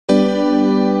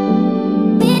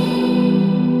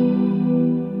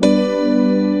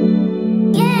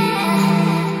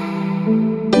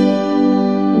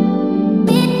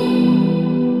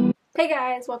Hey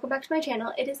guys, welcome back to my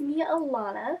channel. It is me,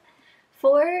 Alana.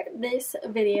 For this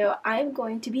video, I'm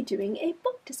going to be doing a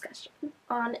book discussion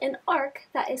on an arc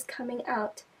that is coming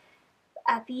out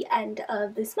at the end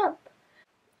of this month.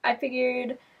 I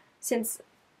figured since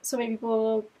so many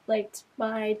people liked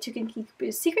my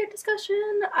Tukenkikipu's secret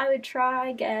discussion, I would try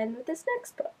again with this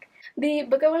next book. The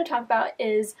book I want to talk about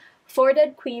is Four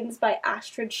Dead Queens by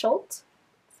Astrid Schultz.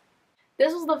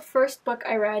 This was the first book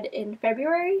I read in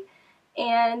February,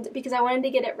 and because I wanted to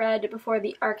get it read before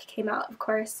the arc came out, of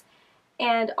course,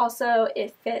 and also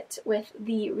it fit with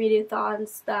the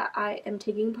readathons that I am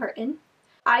taking part in.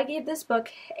 I gave this book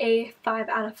a 5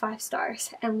 out of 5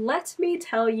 stars, and let me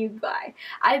tell you why.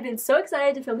 I've been so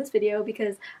excited to film this video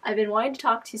because I've been wanting to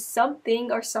talk to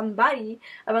something or somebody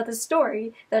about the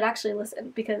story that would actually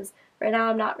listen, because right now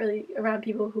I'm not really around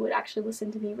people who would actually listen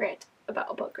to me rant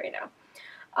about a book right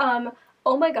now.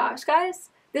 Oh my gosh, guys.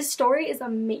 This story is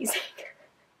amazing.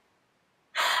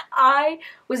 I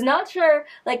was not sure,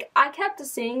 like, I kept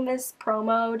seeing this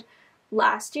promoed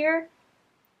last year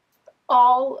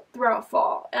all throughout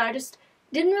fall, and I just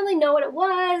didn't really know what it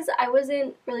was. I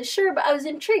wasn't really sure, but I was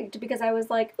intrigued because I was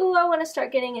like, ooh, I want to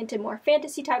start getting into more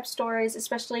fantasy type stories,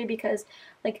 especially because,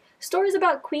 like, stories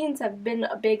about queens have been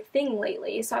a big thing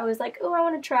lately. So I was like, ooh, I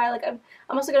want to try, like, I'm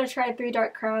also going to try 3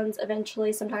 Dark Crowns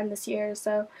eventually sometime this year,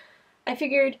 so I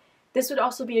figured this would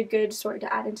also be a good story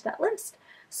to add into that list.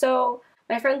 So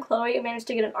my friend Chloe managed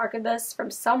to get an arc of this from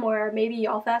somewhere, maybe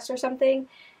YALLFest or something,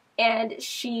 and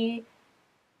she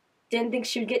didn't think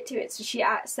she would get to it, so she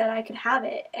said I could have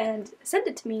it and sent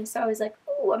it to me. So I was like,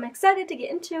 ooh, I'm excited to get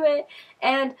into it,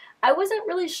 and I wasn't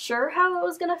really sure how I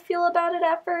was going to feel about it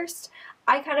at first.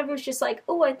 I kind of was just like,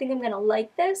 oh, I think I'm going to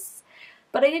like this,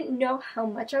 but I didn't know how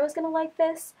much I was going to like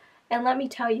this, and let me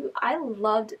tell you, I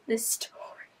loved this story.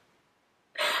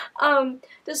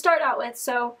 To start out with,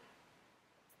 so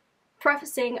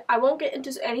prefacing, I won't get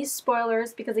into any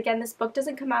spoilers because again, this book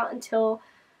doesn't come out until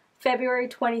February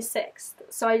 26th,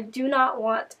 so I do not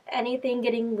want anything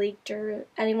getting leaked or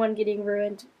anyone getting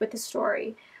ruined with the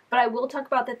story, but I will talk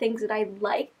about the things that I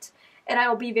liked, and I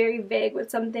will be very vague with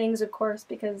some things, of course,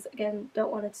 because again,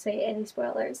 don't want to say any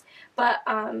spoilers, but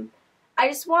I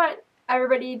just want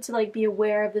everybody to like be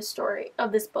aware of the story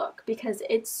of this book because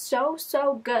it's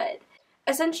so good.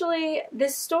 Essentially,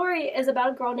 this story is about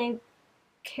a girl named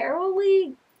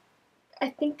Carolie. I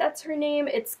think that's her name.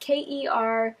 It's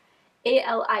Keralie.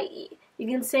 You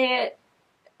can say it,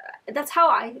 that's how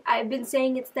I've been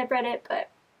saying it since I've read it,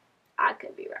 but I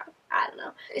could be wrong. I don't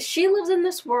know. She lives in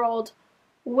this world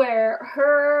where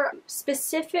her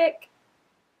specific,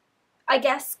 I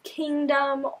guess,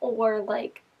 kingdom or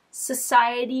like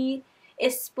society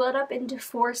is split up into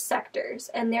 4 sectors,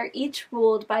 and they're each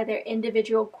ruled by their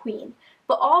individual queen.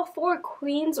 But all 4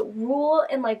 queens rule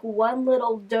in like one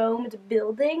little domed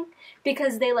building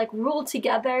because they like rule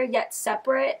together yet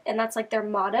separate, and that's like their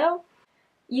motto.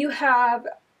 You have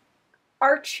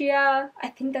Archia, I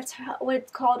think that's what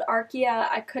it's called, Archia.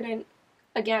 I couldn't,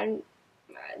 again,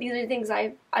 these are things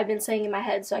I've been saying in my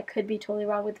head, so I could be totally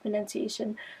wrong with the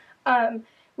pronunciation,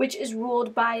 which is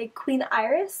ruled by Queen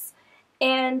Iris,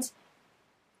 and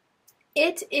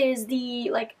it is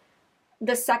the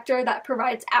sector that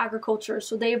provides agriculture,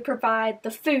 so they provide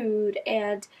the food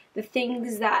and the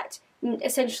things that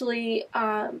essentially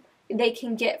they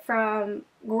can get from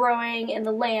growing in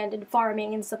the land and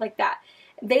farming and stuff like that.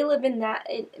 They live in that.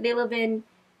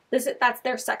 That's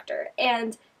their sector,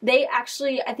 and they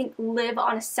actually, I think, live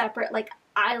on a separate like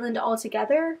island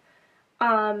altogether.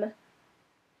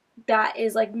 That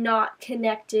is like not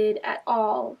connected at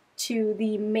all to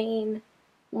the main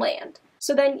land.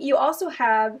 So then you also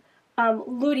have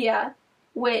Ludia,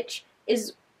 which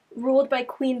is ruled by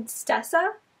Queen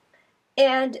Stessa,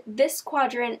 and this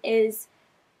quadrant is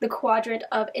the quadrant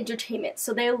of entertainment.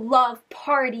 So they love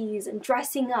parties and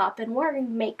dressing up and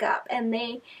wearing makeup, and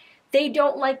they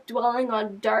don't like dwelling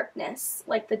on darkness,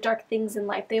 like the dark things in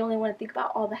life. They only want to think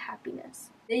about all the happiness.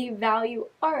 They value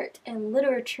art and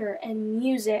literature and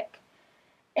music,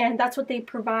 and that's what they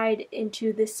provide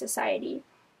into this society.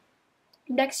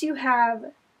 Next you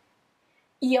have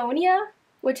Ionia,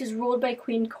 which is ruled by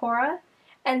Queen Cora,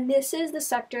 and this is the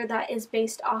sector that is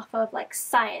based off of like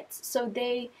science. So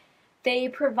they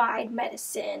provide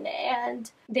medicine,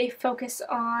 and they focus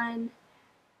on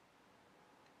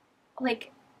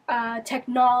like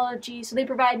technology. So they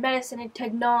provide medicine and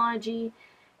technology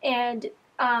and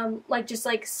like just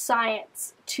like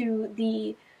science to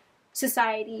the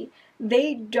society.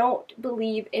 They don't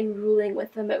believe in ruling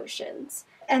with emotions.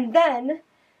 And then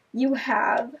you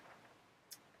have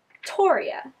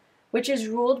Toria, which is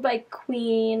ruled by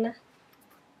Queen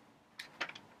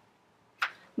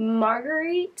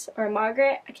Marguerite or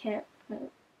Margaret.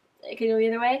 It could go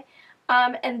either way.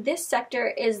 And this sector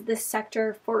is the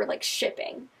sector for like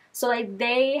shipping. So like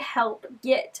they help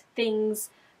get things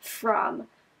from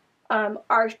Archaea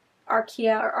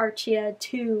or Archaea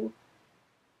to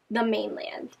the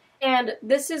mainland. And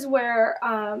this is where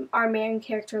our main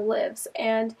character lives.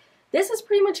 And this is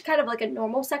pretty much kind of like a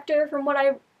normal sector from what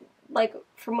I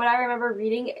remember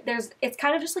reading. It's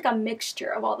kind of just like a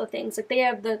mixture of all the things. Like they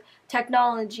have the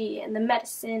technology and the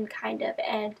medicine kind of,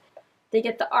 and they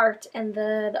get the art and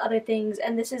the other things.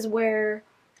 And this is where,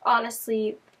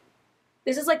 honestly,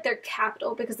 this is like their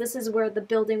capital, because this is where the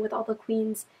building with all the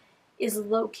queens is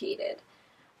located.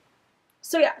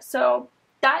 So yeah, so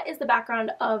that is the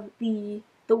background of the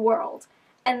world.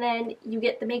 And then you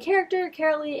get the main character,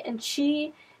 Carolee, and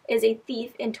she is a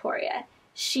thief in Toria.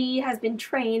 She has been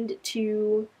trained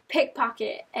to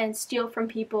pickpocket and steal from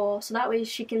people so that way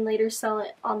she can later sell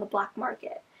it on the black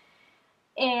market.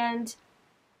 And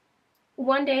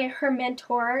one day her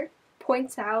mentor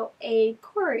points out a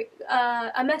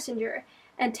messenger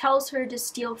and tells her to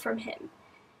steal from him.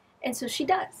 And so she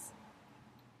does.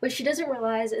 What she doesn't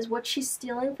realize is what she's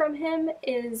stealing from him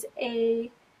is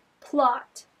a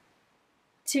plot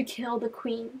to kill the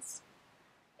queens.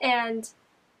 And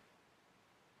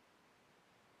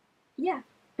yeah.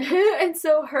 And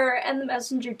so her and the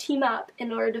messenger team up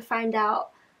in order to find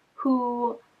out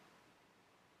who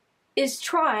is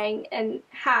trying and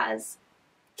has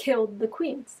killed the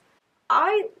queens.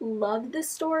 I loved this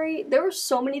story. There were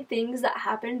so many things that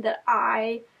happened that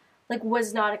I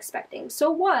was not expecting. So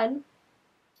one,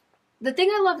 the thing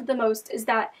I loved the most is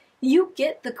that you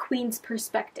get the queen's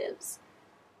perspectives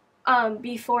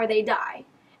before they die.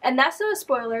 And that's not a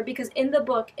spoiler because in the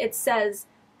book it says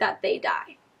that they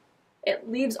die.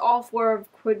 It leaves all 4 of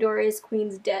Quadoria's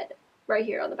queens dead right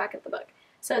here on the back of the book.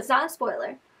 So it's not a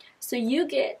spoiler. So you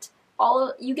get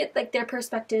like their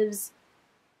perspectives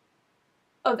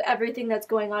of everything that's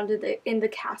going on in the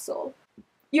castle.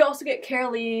 You also get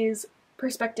Carolee's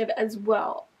perspective as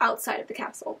well outside of the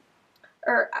castle.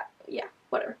 Or yeah,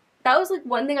 whatever. That was like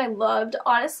one thing I loved.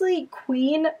 Honestly,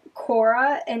 Queen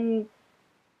Cora and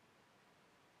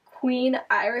Queen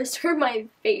Iris are my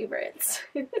favorites.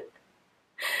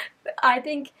 I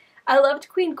think I loved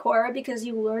Queen Cora because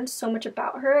you learned so much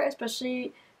about her,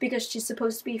 especially because she's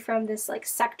supposed to be from this like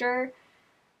sector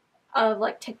of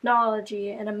like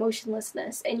technology and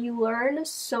emotionlessness, and you learn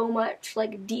so much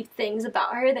like deep things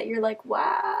about her that you're like,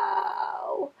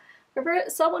 wow. For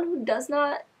someone who does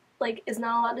not is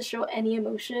not allowed to show any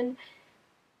emotion,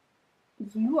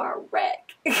 you are a wreck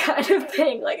kind of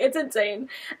thing. Like, it's insane.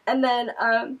 And then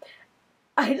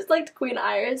I just liked Queen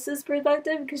Iris's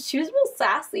perspective because she was real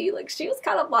sassy. Like, she was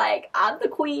kind of like, I'm the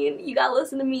queen, you gotta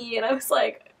listen to me. And I was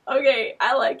like, okay,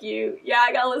 I like you. Yeah,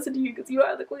 I gotta listen to you because you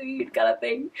are the queen kind of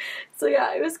thing. So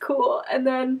yeah, it was cool. And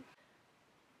then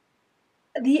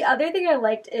the other thing I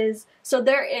liked is, so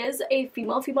there is a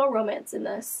female-female romance in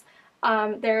this.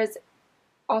 There's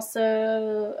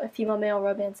also a female-male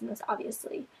romance in this,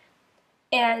 obviously.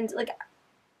 And like,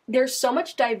 there's so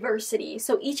much diversity.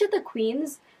 So each of the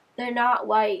queens, they're not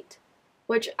white,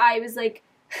 which I was like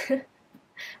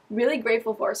really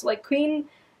grateful for. So like Queen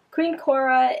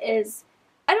Cora is,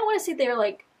 I don't want to say they're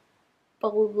like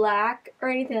black or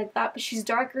anything like that, but she's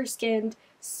darker skinned.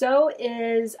 So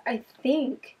is, I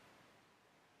think,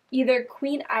 either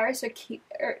Queen Iris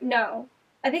or no,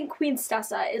 I think Queen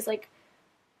Stessa is like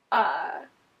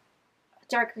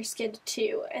darker skinned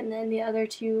too, and then the other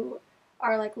 2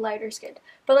 are like lighter skinned.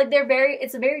 But like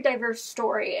it's a very diverse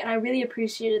story, and I really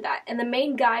appreciated that. And the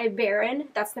main guy, Baron,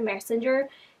 that's the messenger,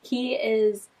 he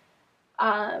is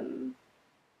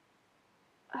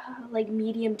like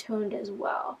medium toned as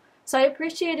well. So I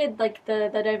appreciated like the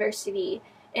diversity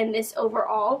in this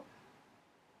overall.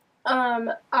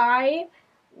 I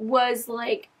was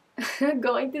like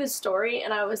going through the story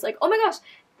and I was like, oh my gosh,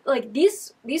 like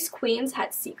these queens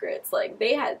had secrets. Like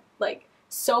they had like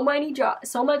so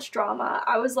much drama.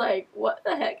 I was like, what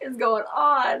the heck is going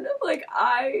on? Like,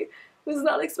 I was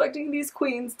not expecting these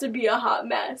queens to be a hot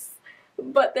mess,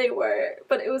 but they were.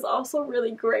 But it was also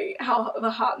really great how of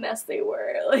a hot mess they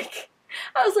were. Like,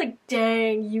 I was like,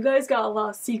 dang, you guys got a lot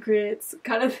of secrets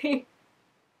kind of thing.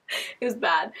 It was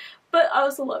bad, but I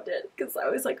also loved it because I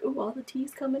was like, ooh, all the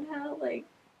tea's coming out. Like,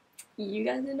 you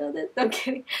guys didn't know this? I'm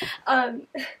kidding.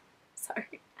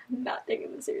 Sorry, I'm not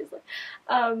taking this seriously.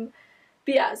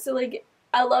 But yeah, so like,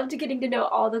 I loved getting to know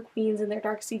all the queens and their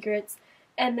dark secrets,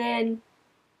 and then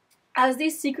as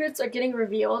these secrets are getting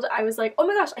revealed, I was like, oh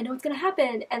my gosh, I know what's gonna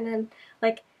happen, and then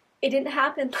like, it didn't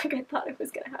happen like I thought it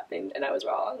was gonna happen, and I was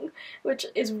wrong, which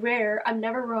is rare. I'm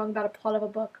never wrong about a plot of a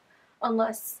book.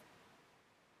 unless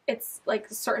it's like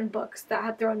certain books that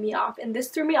have thrown me off. And this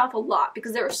threw me off a lot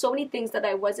because there were so many things that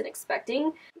I wasn't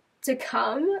expecting to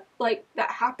come, like,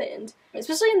 that happened.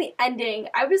 Especially in the ending,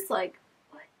 I was like,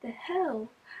 what the hell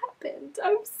happened?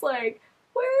 I was like,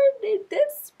 where did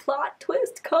this plot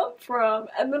twist come from?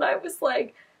 And then I was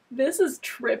like, this is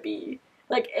trippy.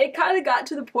 Like, it kind of got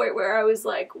to the point where I was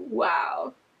like,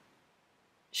 wow,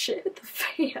 shit hit the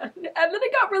fan. And then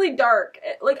it got really dark.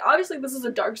 Like, obviously this is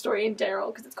a dark story in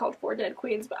general because it's called Four Dead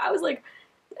Queens, but I was like,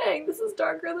 dang, this is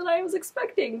darker than I was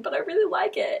expecting, but I really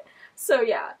like it. So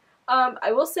yeah,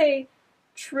 I will say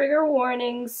trigger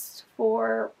warnings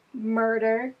for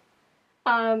murder.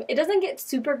 It doesn't get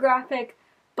super graphic,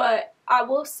 but I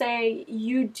will say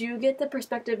you do get the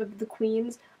perspective of the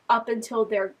queens up until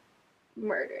they're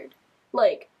murdered.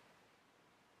 Like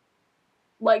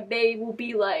they will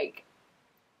be like,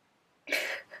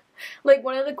 like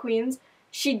one of the queens,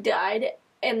 she died,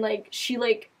 and like she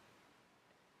like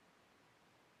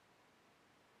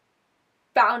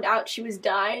found out she was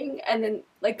dying, and then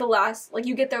like the last, like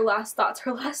you get their last thoughts.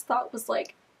 Her last thought was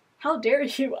like, how dare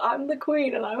you, I'm the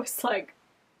queen. And I was like,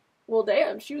 well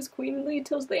damn, she was queenly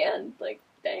till the end, like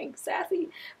dang, sassy.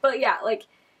 But yeah, like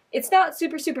it's not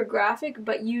super graphic,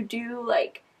 but you do,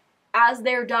 like, as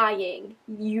they're dying,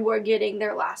 you are getting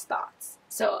their last thoughts.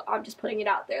 So I'm just putting it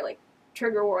out there, like,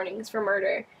 trigger warnings for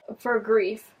murder. For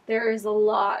grief, there is a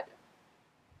lot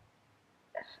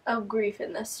of grief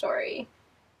in this story.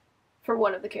 For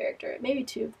one of the characters, maybe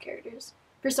two of the characters.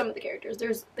 For some of the characters,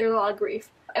 there's a lot of grief.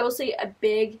 I will say a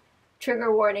big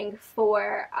trigger warning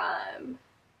for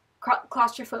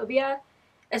claustrophobia,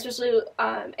 especially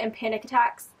and panic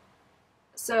attacks.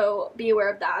 So be aware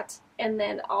of that. And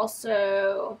then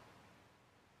also,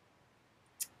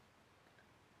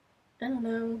 I don't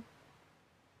know,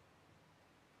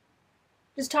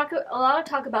 just a lot of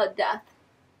talk about death.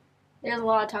 There's a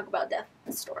lot of talk about death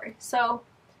in the story. So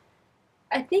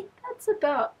I think that's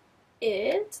about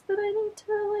it that I need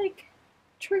to, like,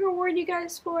 trigger warn you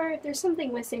guys for. If there's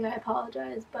something missing, I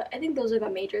apologize, but I think those are the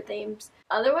major themes.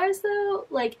 Otherwise, though,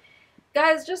 like,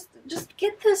 guys, just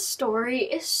get this story.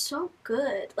 It's so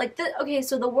good. Like, okay,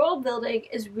 so the world building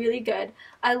is really good.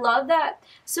 I love that.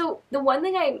 So the one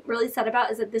thing I'm really sad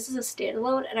about is that this is a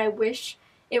standalone, and I wish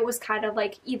it was kind of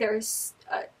like either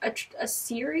a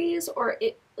series, or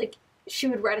it, like, she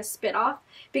would write a spin-off,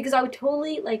 because I would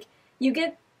totally, like,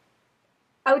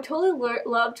 I would totally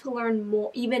love to learn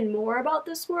even more about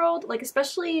this world, like,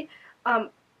 especially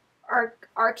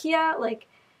Archaea. Like,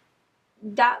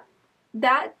 that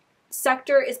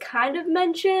sector is kind of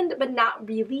mentioned, but not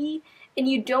really, and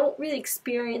you don't really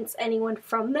experience anyone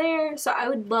from there, so I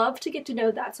would love to get to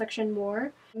know that section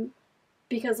more,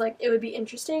 because, like, it would be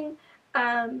interesting.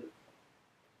 And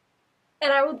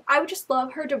I would just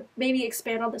love her to maybe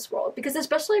expand on this world,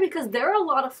 especially because there are a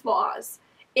lot of flaws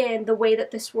in the way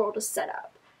that this world is set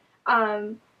up.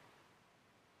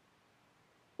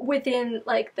 Within,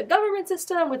 like, the government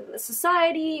system, within the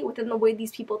society, within the way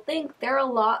these people think, there are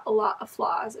a lot of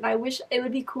flaws, and I wish it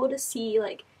would be cool to see,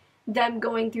 like, them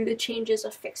going through the changes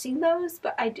of fixing those,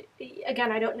 but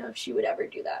again, I don't know if she would ever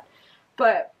do that.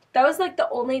 But that was, like, the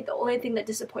only thing that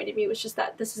disappointed me, was just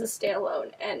that this is a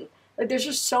standalone, and, like, there's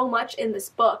just so much in this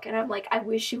book, and I'm like, I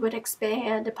wish you would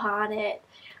expand upon it.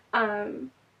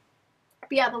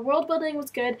 But yeah, the world building was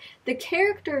good. The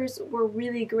characters were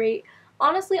really great.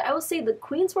 Honestly, I will say the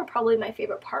queens were probably my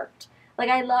favorite part. Like,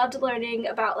 I loved learning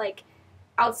about, like,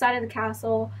 outside of the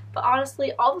castle, but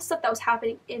honestly, all the stuff that was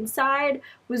happening inside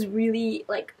was really,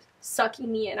 like, sucking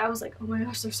me in. I was like, oh my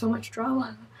gosh, there's so much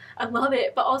drama. I love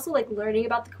it. But also, like, learning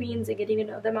about the queens and getting to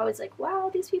know them, I was like, wow,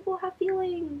 these people have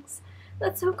feelings.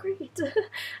 That's so great.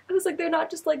 I was like, they're not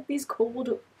just, like, these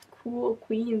cold, cool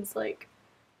queens, like,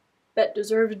 that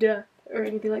deserve death or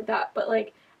anything like that, but,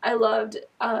 like, I loved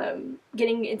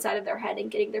getting inside of their head and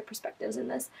getting their perspectives in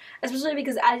this, especially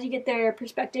because as you get their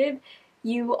perspective,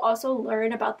 you also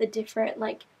learn about the different,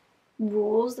 like,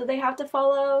 rules that they have to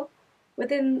follow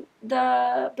within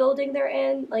the building they're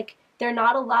in. Like, they're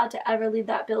not allowed to ever leave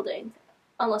that building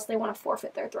unless they want to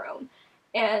forfeit their throne,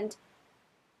 and,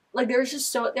 like, there's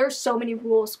so many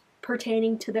rules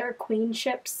pertaining to their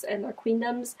queenships and their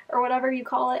queendoms, or whatever you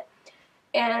call it.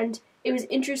 And it was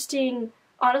interesting,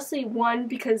 honestly, one,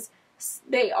 because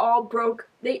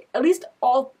at least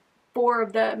all 4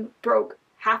 of them broke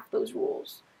half those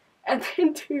rules. And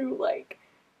then 2, like,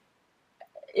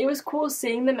 it was cool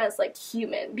seeing them as, like,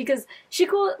 human, because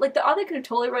like, the author could have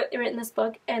totally written this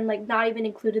book and, like, not even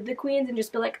included the queens and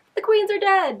just be like, the queens are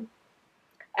dead!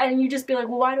 And you just be like,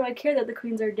 well, why do I care that the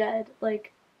queens are dead?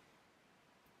 Like,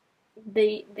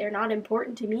 they're not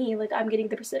important to me. Like, I'm getting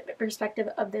the perspective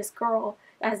of this girl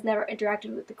that has never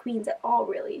interacted with the queens at all,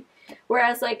 really.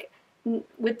 Whereas, like,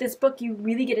 with this book, you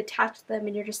really get attached to them,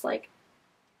 and you're just like,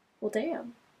 well,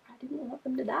 damn, I didn't want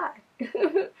them to die.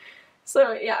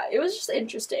 So, yeah, it was just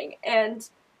interesting, and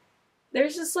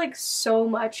there's just, like, so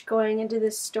much going into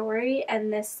this story,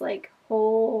 and this, like,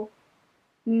 whole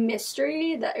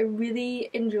mystery that I really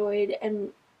enjoyed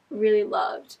and really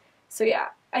loved. So, yeah.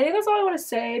 I think that's all I want to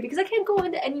say, because I can't go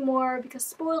into any more because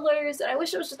spoilers, and I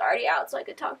wish it was just already out so I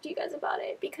could talk to you guys about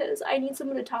it, because I need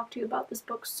someone to talk to about this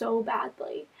book so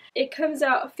badly. It comes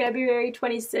out February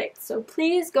 26th, so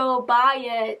please go buy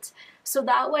it, so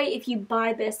that way if you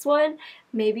buy this one,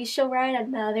 maybe she'll write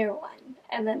another one,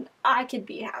 and then I could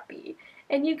be happy.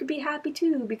 And you could be happy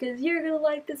too, because you're gonna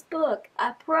like this book,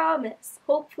 I promise.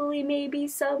 Hopefully, maybe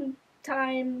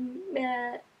sometime,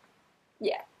 yeah.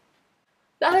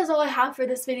 That is all I have for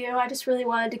this video. I just really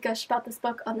wanted to gush about this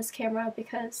book on this camera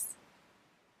because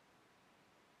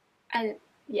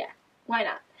yeah, why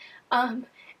not?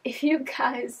 If you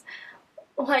guys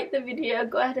like the video,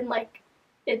 go ahead and like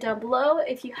it down below.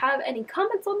 If you have any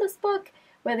comments on this book,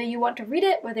 whether you want to read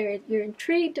it, whether you're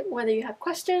intrigued, whether you have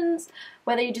questions,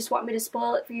 whether you just want me to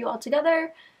spoil it for you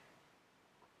altogether,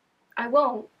 I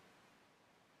won't.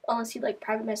 Unless you like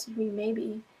private message me,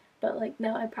 maybe. But like,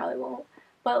 no, I probably won't.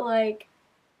 But like,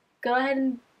 go ahead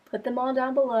and put them all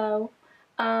down below.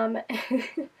 If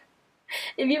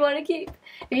you want me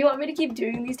to keep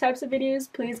doing these types of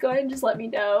videos, please go ahead and just let me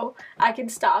know. I can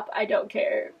stop, I don't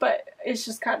care, but it's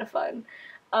just kind of fun.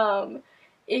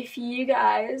 If you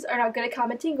guys are not good at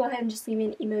commenting, go ahead and just leave me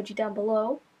an emoji down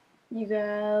below.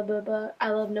 I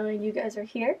love knowing you guys are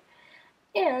here.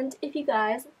 And if you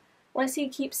guys want to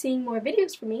keep seeing more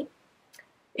videos from me,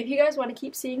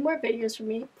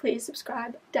 please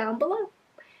subscribe down below.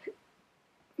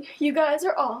 You guys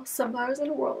are all sunflowers in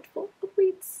a world full of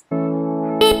weeds.